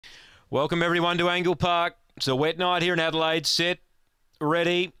Welcome everyone to Angle Park. It's a wet night here in Adelaide. Set,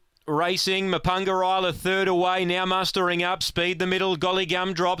 ready, racing. Mapunga Isla third away, now mustering up. Speed the middle, Golly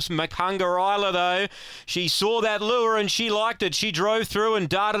Gumdrops. Mapunga Isla though, she saw that lure and she liked it. She drove through and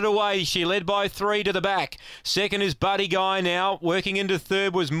darted away. She led by 3 to the back. Second is Buddy Guy now. Working into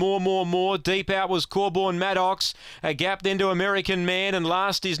third was More. Deep out was Corborn Maddox. A gap then to American Man, and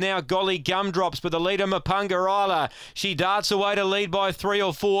last is now Golly Gumdrops, but the leader Mapunga Isla. She darts away to lead by 3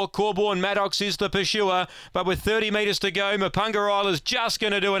 or 4. Corborn Maddox is the pursuer, but with 30 metres to go, Mapunga Isla's just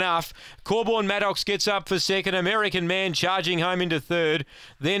going to do enough. Corborn Maddox gets up for second. American Man charging home into third.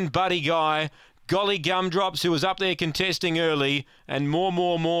 Then Buddy Guy. Golly Gumdrops, who was up there contesting early, and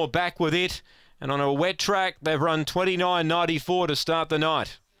More back with it. And on a wet track, they've run 29.94 to start the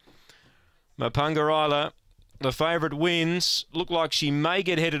night. Mapunga Isla, the favourite, wins. Looked like she may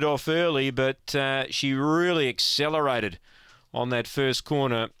get headed off early, but she really accelerated on that first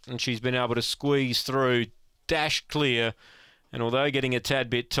corner, and she's been able to squeeze through, dash clear, and although getting a tad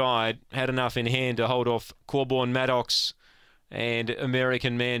bit tired, had enough in hand to hold off Corborn Maddox and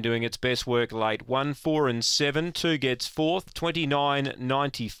American Man doing its best work late. 1, 4 and 7. 2 gets fourth.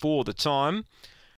 29.94 the time.